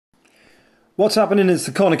What's happening? It's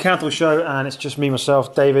the Connor Cathal Show, and it's just me,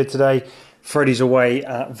 myself, David today. Freddie's away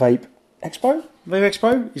at Vape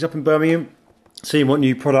Expo. He's up in Birmingham, seeing what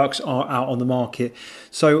new products are out on the market.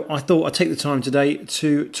 So I thought I'd take the time today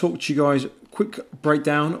to talk to you guys. Quick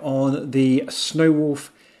breakdown on the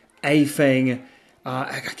Snowwolf Afeng.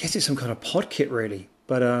 I guess it's some kind of pod kit, really,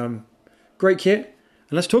 but great kit.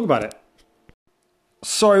 And let's talk about it.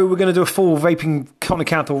 So we're going to do a full vaping Connor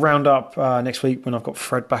Cathal roundup next week when I've got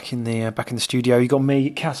Fred back in the studio. You got me,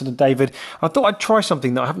 Cassidy, and David. I thought I'd try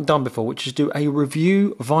something that I haven't done before, which is do a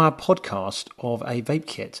review via podcast of a vape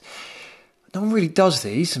kit. No one really does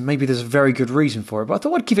these, and maybe there's a very good reason for it. But I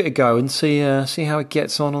thought I'd give it a go and see how it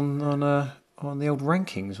gets on the old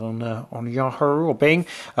rankings on Yahoo or Bing.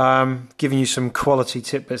 Giving you some quality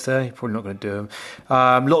tidbits there. You're probably not going to do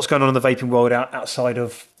them. Lots going on in the vaping world outside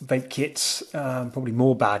of vape kits. Probably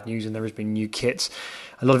more bad news than there has been new kits.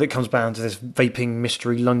 A lot of it comes down to this vaping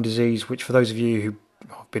mystery lung disease, which for those of you who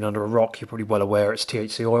have been under a rock, you're probably well aware it's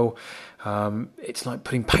THC oil. It's like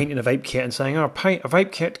putting paint in a vape kit and saying, a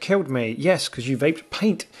vape kit killed me. Yes, because you vaped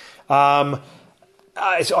paint.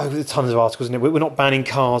 It's tons of articles, isn't it? We're not banning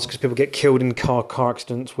cars because people get killed in car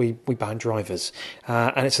accidents. We ban drivers,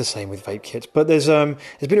 and it's the same with vape kits. But there's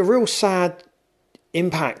been a real sad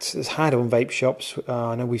impact it's had on vape shops.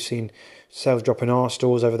 I know we've seen sales drop in our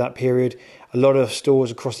stores over that period. A lot of stores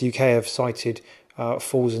across the UK have cited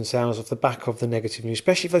falls in sales off the back of the negative news,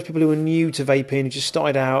 especially for those people who are new to vaping, who just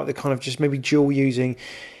started out, they're kind of just maybe dual using.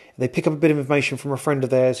 They pick up a bit of information from a friend of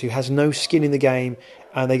theirs who has no skin in the game,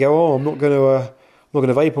 and they go, "Oh, I'm not going to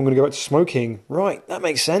vape, I'm going to go back to smoking." Right, that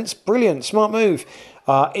makes sense. Brilliant, smart move.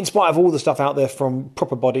 In spite of all the stuff out there from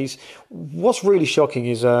proper bodies, what's really shocking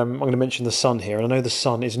is, I'm going to mention The Sun here, and I know The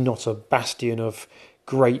Sun is not a bastion of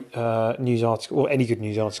great news articles, or any good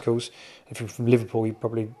news articles. If you're from Liverpool, you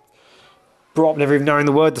probably brought up never even knowing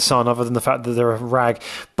the word The Sun, other than the fact that they're a rag.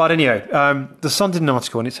 But anyway, The Sun did an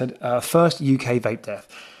article, and it said, first UK vape death.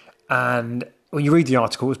 And when you read the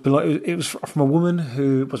article, it was from a woman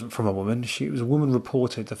who wasn't from a woman. It was a woman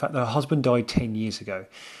reported the fact that her husband died 10 years ago,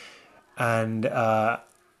 and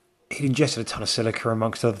he'd ingested a ton of silica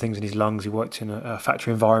amongst other things in his lungs. He worked in a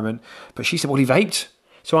factory environment, but she said, "Well, he vaped,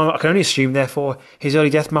 so I can only assume, therefore, his early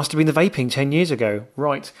death must have been the vaping 10 years ago."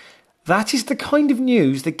 Right. That is the kind of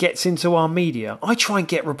news that gets into our media. I try and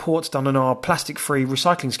get reports done on our plastic-free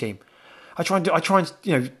recycling scheme. I try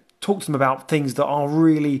and talk to them about things that are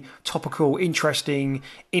really topical, interesting,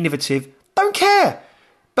 innovative. Don't care.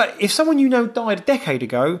 But if someone you know died a decade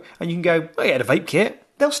ago and you can go, "Oh, he had a vape kit,"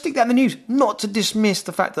 they'll stick that in the news. Not to dismiss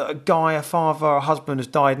the fact that a guy, a father, a husband has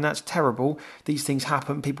died, and that's terrible. These things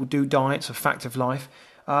happen. People do die. It's a fact of life.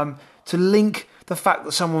 To link the fact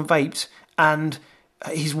that someone vaped and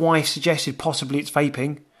his wife suggested possibly it's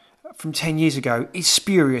vaping from 10 years ago is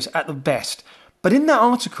spurious at the best. But in that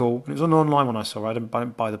article, it was an online one I saw, I didn't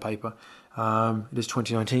buy the paper, it is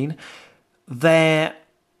 2019, there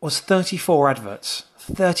was 34 adverts.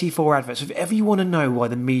 34 adverts. If ever you want to know why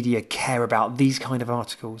the media care about these kind of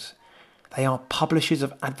articles, they are publishers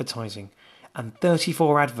of advertising. And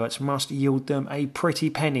 34 adverts must yield them a pretty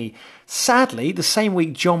penny. Sadly, the same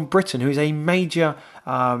week, John Britton, who is a major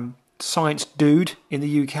science dude in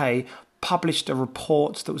the UK, published a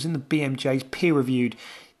report that was in the BMJ's, peer-reviewed,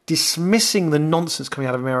 dismissing the nonsense coming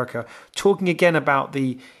out of America, talking again about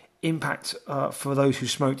the impact for those who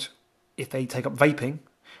smoked if they take up vaping,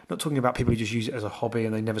 not talking about people who just use it as a hobby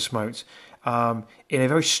and they never smoked, in a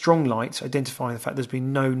very strong light, identifying the fact there's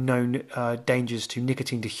been no known dangers to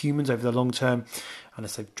nicotine to humans over the long term,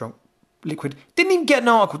 unless they've drunk liquid. Didn't even get an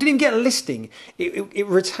article, didn't even get a listing. It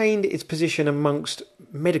retained its position amongst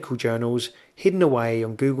medical journals, hidden away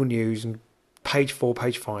on Google News and page 4,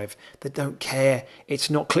 page 5. They don't care.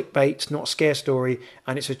 It's not clickbait, it's not a scare story,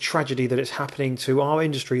 and it's a tragedy that it's happening to our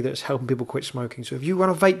industry that's helping people quit smoking. So if you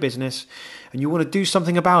run a vape business and you want to do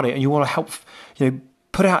something about it and you want to help,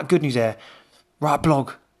 put out good news there, write a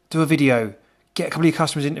blog, do a video, get a couple of your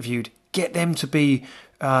customers interviewed, get them to be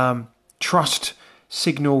trust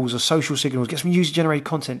signals or social signals, get some user-generated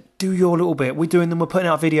content, do your little bit. We're doing them, we're putting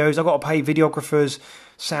out videos. I've got to pay videographers,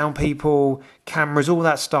 sound people, cameras, all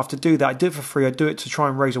that stuff to do that. I do it for free. I do it to try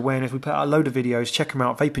and raise awareness. We put out a load of videos. Check them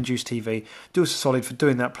out, Vape and Juice TV. Do us a solid for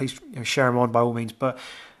doing that. Please share them on by all means. But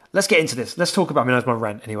let's get into this. Let's talk about, that's my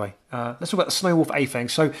rant anyway. Let's talk about the Snowwolf Afeng.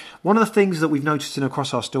 So one of the things that we've noticed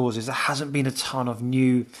across our stores is there hasn't been a ton of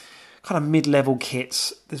new kind of mid-level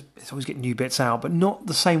kits. It's always getting new bits out, but not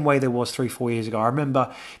the same way there was 3-4 years ago. I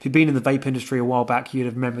remember, if you'd been in the vape industry a while back, you'd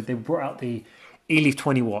have remembered they brought out the E-Leaf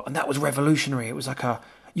 20 watt, and that was revolutionary. It was like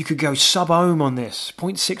You could go sub-ohm on this,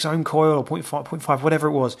 0.6 ohm coil or point five, whatever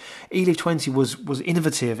it was. eLeaf 20 was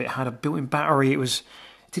innovative. It had a built-in battery. It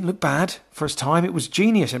didn't look bad for its time. It was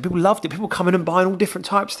genius, and people loved it. People were coming and buying all different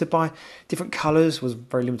types to buy different colours. It was a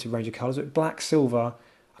very limited range of colours. Black, silver,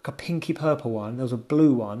 like a pinky purple one. There was a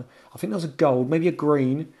blue one. I think there was a gold, maybe a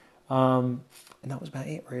green, and that was about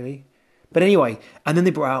it really. But anyway, and then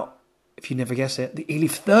they brought out, if you never guess it, the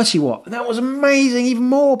eLeaf 30 watt. And that was amazing, even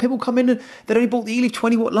more. People come in and they'd only bought the eLeaf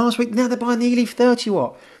 20 watt last week. Now they're buying the eLeaf 30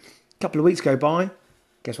 watt. A couple of weeks go by.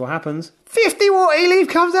 Guess what happens? 50 watt eLeaf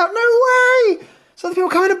comes out. No way! So the people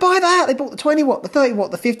come in and buy that. They bought the 20 watt, the 30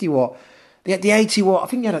 watt, the 50 watt. They had the 80 watt. I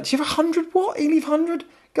think you had did you have a 100 watt eLeaf 100?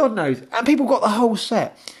 God knows. And people got the whole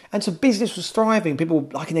set. And so business was thriving. People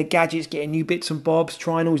liking their gadgets, getting new bits and bobs,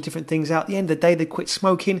 trying all these different things out. At the end of the day, they quit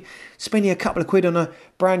smoking. Spending a couple of quid on a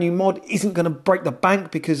brand new mod isn't going to break the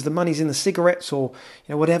bank because the money's in the cigarettes or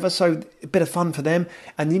whatever. So a bit of fun for them.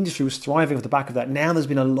 And the industry was thriving off the back of that. Now there's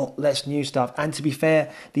been a lot less new stuff. And to be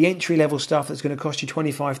fair, the entry-level stuff that's going to cost you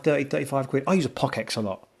 25, 30, 35 quid. I use a POC a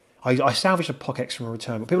lot. I salvage a POC from a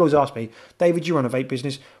return. But people always ask me, David, you run a vape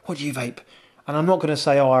business. What do you vape? And I'm not going to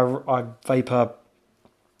say, I vape a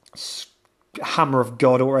hammer of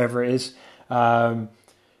God or whatever it is. I'm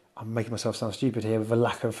making myself sound stupid here with a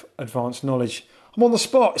lack of advanced knowledge. I'm on the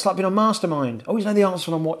spot. It's like being a mastermind. I always know the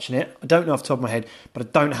answer when I'm watching it. I don't know off the top of my head, but I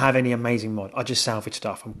don't have any amazing mod. I just salvage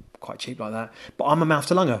stuff. I'm quite cheap like that. But I'm a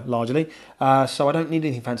mouth-to-lunger, largely, so I don't need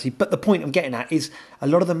anything fancy. But the point I'm getting at is a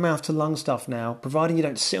lot of the mouth-to-lung stuff now, providing you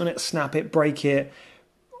don't sit on it, snap it, break it,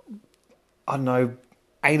 I don't know,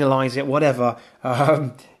 analyse it, whatever,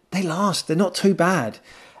 they last. They're not too bad.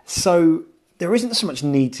 So there isn't so much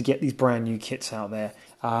need to get these brand new kits out there.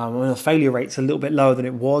 The failure rate's a little bit lower than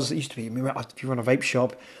it was. It used to be, if you run a vape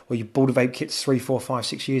shop or you bought a vape kits 3, 4, 5,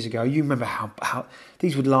 6 years ago, you remember how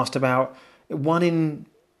these would last about 1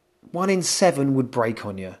 in 7 would break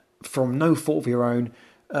on you from no fault of your own.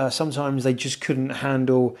 Sometimes they just couldn't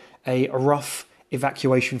handle a rough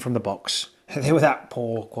evacuation from the box. They were that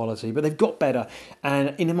poor quality, but they've got better.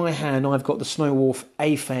 And in my hand, I've got the Snowwolf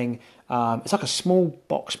Afeng. It's like a small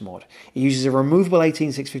box mod. It uses a removable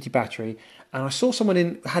 18650 battery. And I saw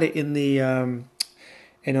someone had it in the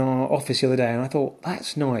in our office the other day, and I thought,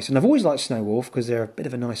 that's nice. And I've always liked Snowwolf because they're a bit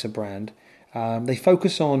of a nicer brand. They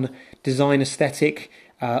focus on design aesthetic,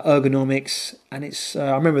 ergonomics, and it's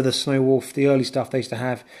I remember the Snowwolf, the early stuff they used to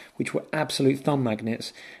have, which were absolute thumb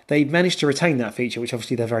magnets. They managed to retain that feature, which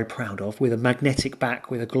obviously they're very proud of, with a magnetic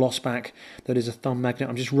back, with a gloss back that is a thumb magnet.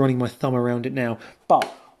 I'm just running my thumb around it now.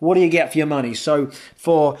 But what do you get for your money? So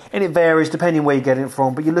and it varies depending where you're getting it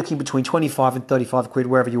from, but you're looking between 25 and 35 quid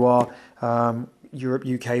wherever you are, Europe,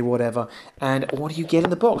 UK, whatever. And what do you get in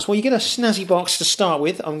the box? Well, you get a snazzy box to start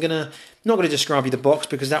with. I'm not going to describe you the box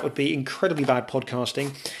because that would be incredibly bad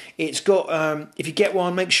podcasting. It's got, if you get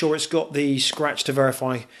one, make sure it's got the scratch to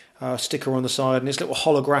verify sticker on the side, and this little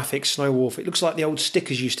holographic Snowwolf. It looks like the old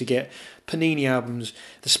stickers you used to get, Panini albums,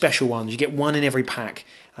 the special ones. You get one in every pack,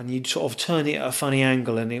 and you'd sort of turn it at a funny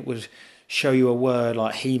angle, and it would show you a word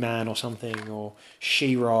like He-Man or something, or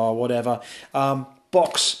She-Ra or whatever.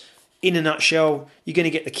 Box, in a nutshell, you're going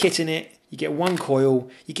to get the kit in it, you get one coil,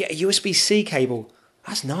 you get a USB-C cable.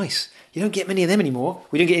 That's nice. You don't get many of them anymore.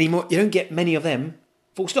 You don't get many of them,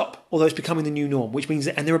 full stop. Although it's becoming the new norm, which means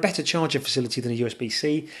and they're a better charger facility than a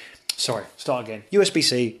USB-C. Sorry, start again.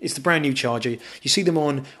 USB-C, it's the brand new charger. You see them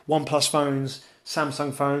on OnePlus phones,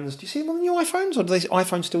 Samsung phones. Do you see them on the new iPhones, or do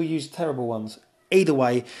iPhones still use terrible ones? Either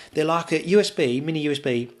way, they're like a USB, mini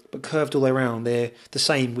USB, but curved all the way around. They're the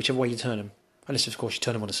same whichever way you turn them. Unless, of course, you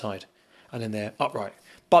turn them on the side. And then they're upright.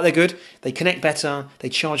 But they're good. They connect better. They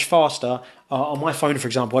charge faster. On my phone, for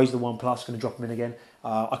example, I use the OnePlus. Going to drop them in again.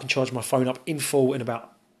 I can charge my phone up in full in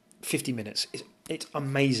about 50 minutes. It's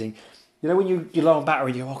amazing. You know when you're low on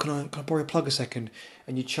battery, you go, can I borrow your plug a second?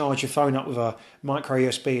 And you charge your phone up with a micro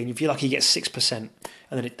USB, and if you're lucky, you get 6%, and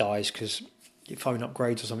then it dies because your phone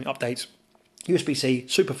upgrades or something, updates. USB-C,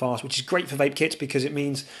 super fast, which is great for vape kits because it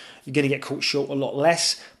means you're going to get caught short a lot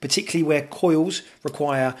less, particularly where coils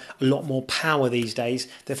require a lot more power these days.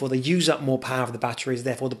 Therefore, they use up more power of the batteries.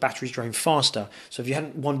 Therefore, the batteries drain faster. So if you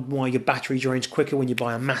hadn't wondered why your battery drains quicker when you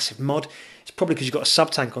buy a massive mod, it's probably because you've got a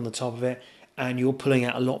sub-tank on the top of it and you're pulling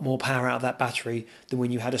out a lot more power out of that battery than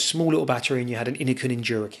when you had a small little battery and you had an Innokin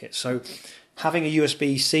Endura kit. So having a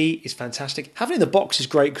USB-C is fantastic. Having it in the box is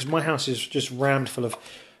great because my house is just rammed full of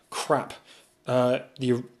crap.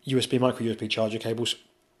 The USB, micro USB charger cables.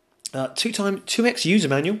 2x user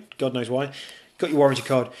manual, God knows why. Got your warranty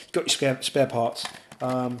card, got your spare parts.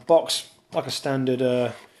 Box, like a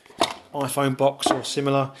standard iPhone box or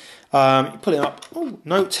similar. You pull it up. Oh,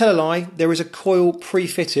 no, tell a lie. There is a coil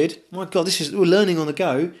pre-fitted. My God, we're learning on the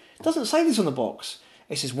go. It doesn't say this on the box.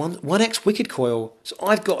 It says 1X Wicked coil. So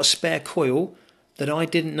I've got a spare coil that I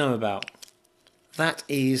didn't know about. That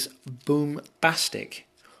is boom-bastic.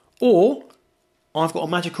 Or I've got a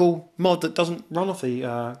magical mod that doesn't run off the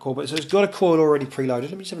coil, but so it's got a coil already preloaded.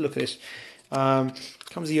 Let me just have a look at this.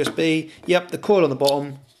 Comes the USB. Yep, the coil on the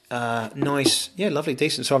bottom. Nice. Yeah, lovely,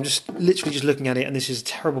 decent. So I'm just literally just looking at it, and this is a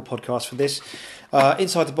terrible podcast for this.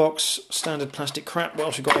 Inside the box, standard plastic crap. What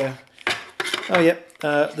else we got here? Oh, yeah.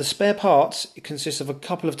 The spare parts, it consists of a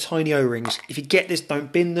couple of tiny O-rings. If you get this,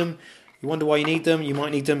 don't bin them. You wonder why you need them. You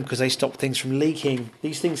might need them because they stop things from leaking.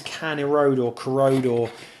 These things can erode or corrode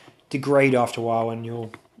or degrade after a while, and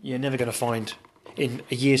you're never going to find in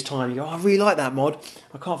a year's time. You go, I really like that mod.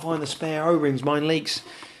 I can't find the spare O-rings. Mine leaks.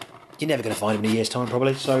 You're never going to find them in a year's time,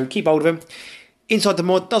 probably. So keep hold of them. Inside the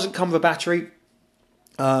mod doesn't come with a battery.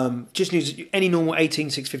 Just needs any normal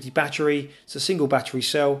 18650 battery. It's a single battery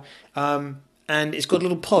cell, and it's got a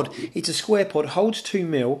little pod. It's a square pod, holds 2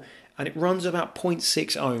 mil. And it runs about 0.6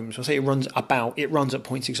 ohms. I say it runs at 0.6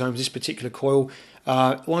 ohms, this particular coil.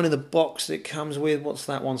 One in the box that comes with, what's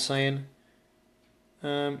that one saying?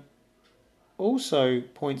 Also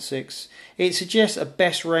 0.6. It suggests a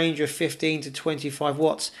best range of 15 to 25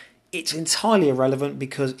 watts. It's entirely irrelevant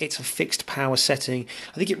because it's a fixed power setting.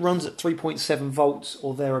 I think it runs at 3.7 volts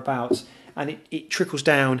or thereabouts. And it trickles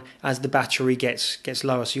down as the battery gets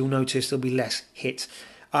lower. So you'll notice there'll be less hit.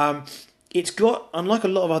 It's got, unlike a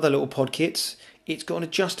lot of other little pod kits, it's got an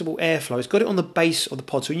adjustable airflow. It's got it on the base of the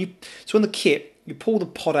pod. So on the kit, you pull the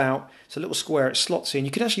pod out. It's a little square. It slots in.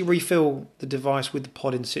 You can actually refill the device with the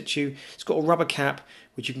pod in situ. It's got a rubber cap,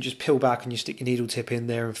 which you can just peel back and you stick your needle tip in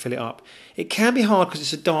there and fill it up. It can be hard because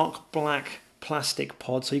it's a dark black plastic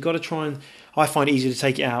pod. So you've got to try and, I find it easier to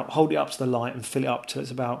take it out, hold it up to the light and fill it up till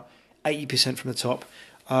it's about 80% from the top.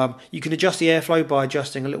 You can adjust the airflow by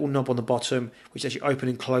adjusting a little knob on the bottom, which lets you open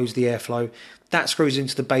and close the airflow. That screws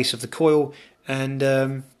into the base of the coil, and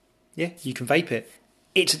you can vape it.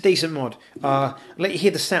 It's a decent mod. I'll let you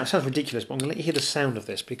hear the sound. It sounds ridiculous, but I'm going to let you hear the sound of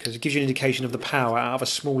this because it gives you an indication of the power out of a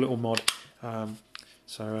small little mod.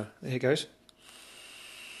 So here it goes.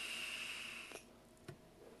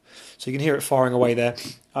 So you can hear it firing away there.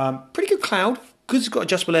 Pretty good cloud. Because it's got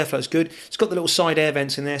adjustable airflow, it's good. It's got the little side air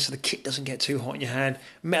vents in there so the kit doesn't get too hot in your hand.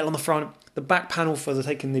 Metal on the front. The back panel for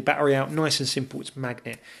taking the battery out, nice and simple. It's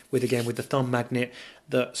magnet with the thumb magnet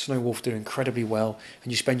that Snowwolf do incredibly well.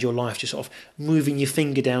 And you spend your life just sort of moving your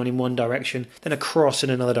finger down in one direction, then across in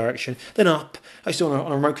another direction, then up. I used to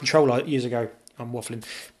on a remote controller years ago. I'm waffling.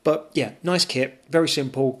 But yeah, nice kit. Very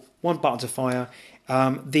simple. One button to fire.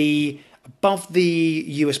 Above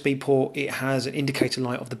the USB port, it has an indicator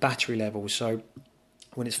light of the battery level. So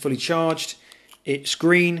when it's fully charged, it's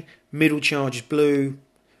green, middle charge is blue,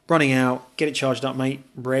 running out, get it charged up, mate,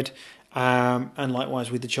 red. And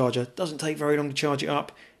likewise with the charger. Doesn't take very long to charge it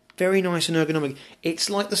up. Very nice and ergonomic. It's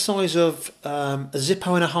like the size of a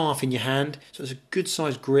Zippo and a half in your hand. So it's a good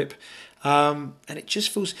size grip. And it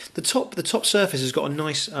just feels... The top surface has got a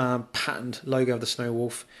nice patterned logo of the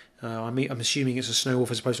Snowwolf. I'm assuming it's a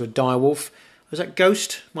Snowwolf as opposed to a Direwolf. Is that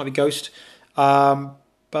Ghost? Might be Ghost.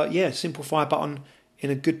 But yeah, simple fire button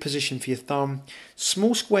in a good position for your thumb.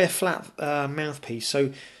 Small square flat mouthpiece.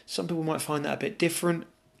 So some people might find that a bit different.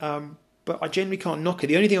 But I generally can't knock it.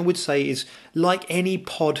 The only thing I would say is, like any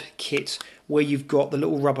pod kit where you've got the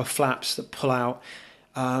little rubber flaps that pull out,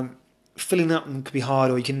 filling up them could be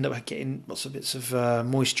hard, or you can end up getting lots of bits of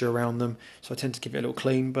moisture around them. So I tend to give it a little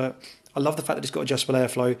clean. But I love the fact that it's got adjustable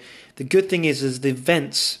airflow. The good thing is the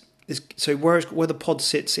vents. So where the pod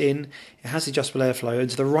sits in, it has adjustable airflow, and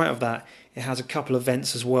to the right of that, it has a couple of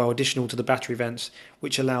vents as well, additional to the battery vents,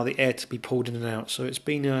 which allow the air to be pulled in and out. So it's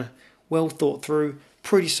been well thought through,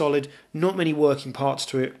 pretty solid. Not many working parts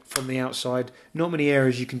to it from the outside. Not many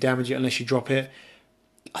areas you can damage it unless you drop it.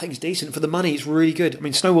 I think it's decent for the money. It's really good. I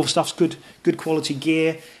mean, Snowwolf stuff's good quality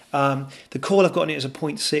gear. The coil I've got in it is a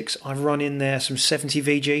 0.6. I've run in there some 70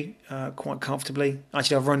 VG quite comfortably.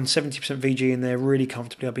 Actually, I've run 70% VG in there really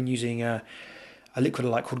comfortably. I've been using a liquid I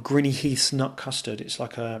like called Grinny Heath's Nut Custard. It's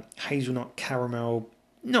like a hazelnut caramel,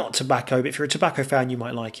 not tobacco, but if you're a tobacco fan, you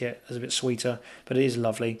might like it. It's a bit sweeter, but it is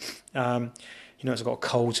lovely. I've got a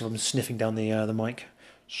cold, so I'm sniffing down the mic.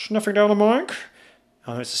 Sniffing down the mic.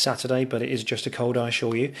 I know it's a Saturday, but it is just a cold, I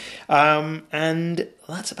assure you. And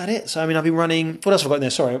that's about it. So, I mean, I've been running... What else have I got in there?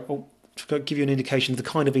 Sorry, I'll give you an indication of the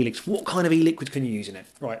kind of e-liquids. What kind of e-liquid can you use in it?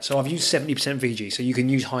 Right, so I've used 70% VG, so you can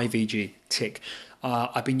use high VG. Tick.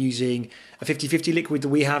 I've been using a 50-50 liquid that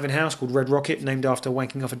we have in-house called Red Rocket, named after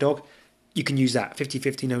wanking off a dog. you can use that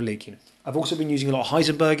 50-50, no leaking. I've also been using a lot of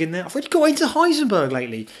Heisenberg in there. I've really got into Heisenberg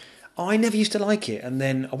lately. I never used to like it, and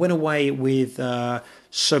then I went away with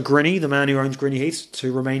Sir Grinny, the man who owns Grinny Heath,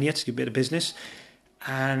 to Romania to do a bit of business.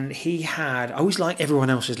 And he had, I always like everyone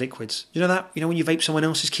else's liquids. You know that? You know when you vape someone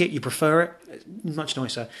else's kit, you prefer it? It's much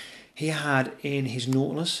nicer. He had in his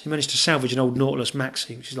Nautilus, he managed to salvage an old Nautilus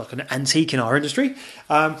Maxi, which is like an antique in our industry.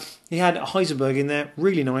 He had a Heisenberg in there,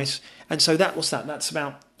 really nice. And so what's that? That's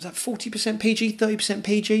about, is that 40% PG, 30%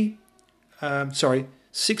 PG? Sorry,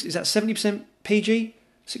 is that 70% PG?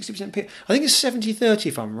 60% PG? I think it's 70-30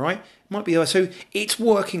 if I'm right. Might be. So it's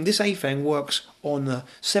working. This Afeng works on the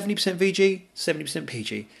 70% VG, 70%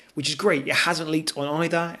 PG, which is great. It hasn't leaked on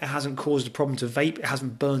either. It hasn't caused a problem to vape. It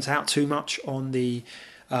hasn't burnt out too much on the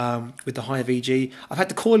with the higher VG. I've had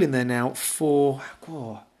the coil in there now for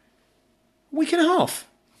a week and a half.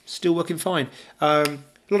 Still working fine. A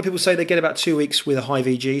lot of people say they get about 2 weeks with a high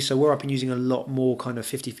VG, so we're up and using a lot more kind of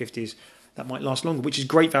 50-50s. That might last longer, which is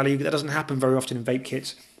great value. That doesn't happen very often in vape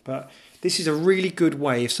kits. But this is a really good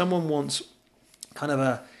way. If someone wants kind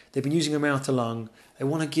of they've been using a mouth to lung, they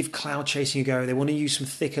want to give cloud chasing a go, they want to use some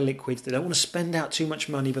thicker liquids, they don't want to spend out too much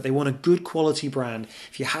money, but they want a good quality brand.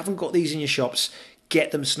 If you haven't got these in your shops,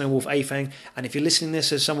 get them Snowwolf Afeng. And if you're listening to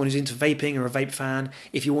this as someone who's into vaping or a vape fan,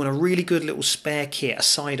 if you want a really good little spare kit, a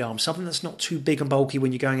sidearm, something that's not too big and bulky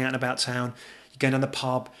when you're going out and about town, you're going down the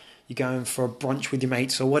pub, you're going for a brunch with your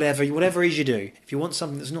mates or whatever it is you do. If you want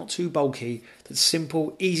something that's not too bulky, that's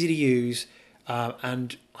simple, easy to use,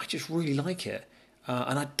 and I just really like it.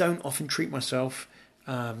 And I don't often treat myself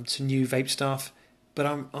to new vape stuff, but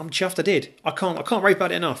I'm chuffed I did. I can't rave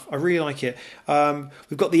about it enough. I really like it.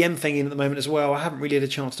 We've got the Afeng in at the moment as well. I haven't really had a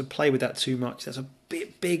chance to play with that too much. That's a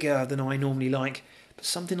bit bigger than I normally like. But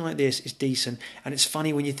something like this is decent. And it's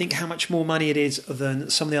funny when you think how much more money it is than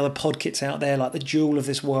some of the other pod kits out there, like the Jewel of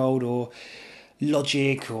this world or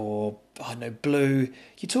Logic or, I don't know, Blue.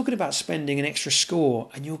 You're talking about spending an extra score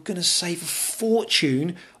and you're going to save a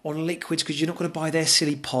fortune on liquids because you're not going to buy their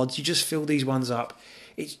silly pods. You just fill these ones up.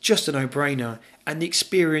 It's just a no-brainer. And the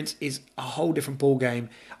experience is a whole different ball game.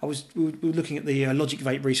 We were looking at the Logic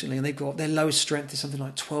Vape recently, and they've got their lowest strength is something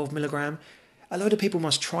like 12 milligram. A load of people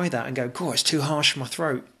must try that and go, God, it's too harsh for my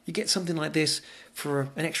throat. You get something like this for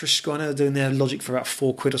an extra score. I know they're doing their Logic for about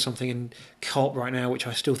 £4 or something in Co-op right now, which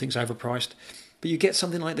I still think is overpriced. But you get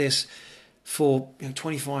something like this for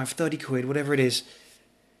 25, 30 quid, whatever it is,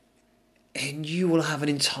 and you will have an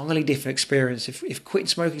entirely different experience. If quitting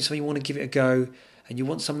smoking is something you want to give it a go, and you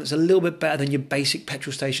want something that's a little bit better than your basic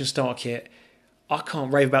petrol station starter kit, I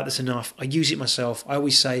can't rave about this enough. I use it myself. I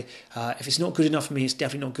always say, if it's not good enough for me, it's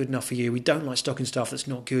definitely not good enough for you. We don't like stocking stuff that's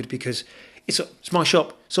not good because it's my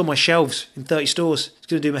shop. It's on my shelves in 30 stores. It's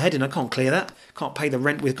going to do my head in. I can't clear that. Can't pay the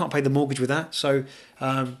rent with. Can't pay the mortgage with that. So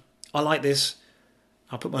I like this.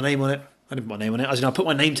 I'll put my name on it. I didn't put my name on it. As in, I put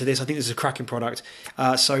my name to this. I think this is a cracking product.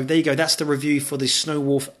 So there you go. That's the review for the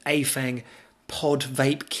Snowwolf Afeng pod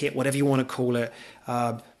vape kit, whatever you want to call it.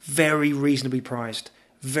 Very reasonably priced.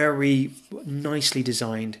 Very nicely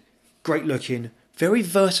designed, great looking, very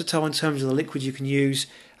versatile in terms of the liquids you can use.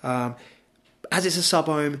 As it's a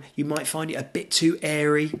sub-ohm, you might find it a bit too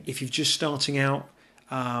airy if you're just starting out.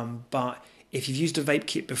 But if you've used a vape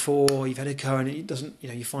kit before, you've had a go and it doesn't,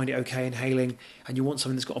 you find it okay inhaling, and you want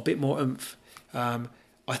something that's got a bit more oomph. I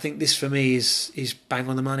think this for me is bang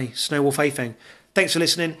on the money. Snowwolf Afeng. Thanks for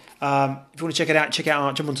listening. If you want to check it out,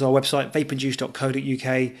 jump onto our website, vapeandjuice.co.uk,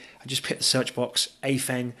 and just hit the search box,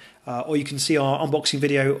 Afeng. Or you can see our unboxing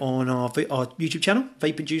video on our YouTube channel,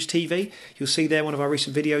 Vape and Juice TV. You'll see there one of our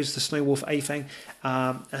recent videos, the Snowwolf Afeng.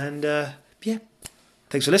 Yeah,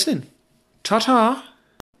 thanks for listening. Ta-ta!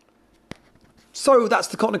 So that's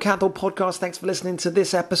the Cotton and Cathode podcast. Thanks for listening to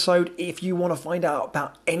this episode. If you want to find out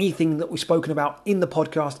about anything that we've spoken about in the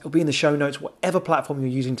podcast, it'll be in the show notes, whatever platform you're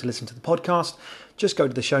using to listen to the podcast. Just go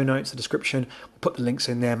to the show notes, the description, we'll put the links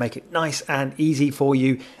in there, make it nice and easy for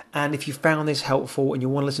you. And if you found this helpful and you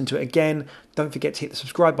want to listen to it again, don't forget to hit the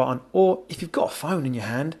subscribe button. Or if you've got a phone in your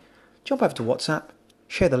hand, jump over to WhatsApp,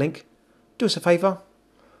 share the link, do us a favour.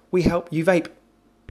 We help you vape.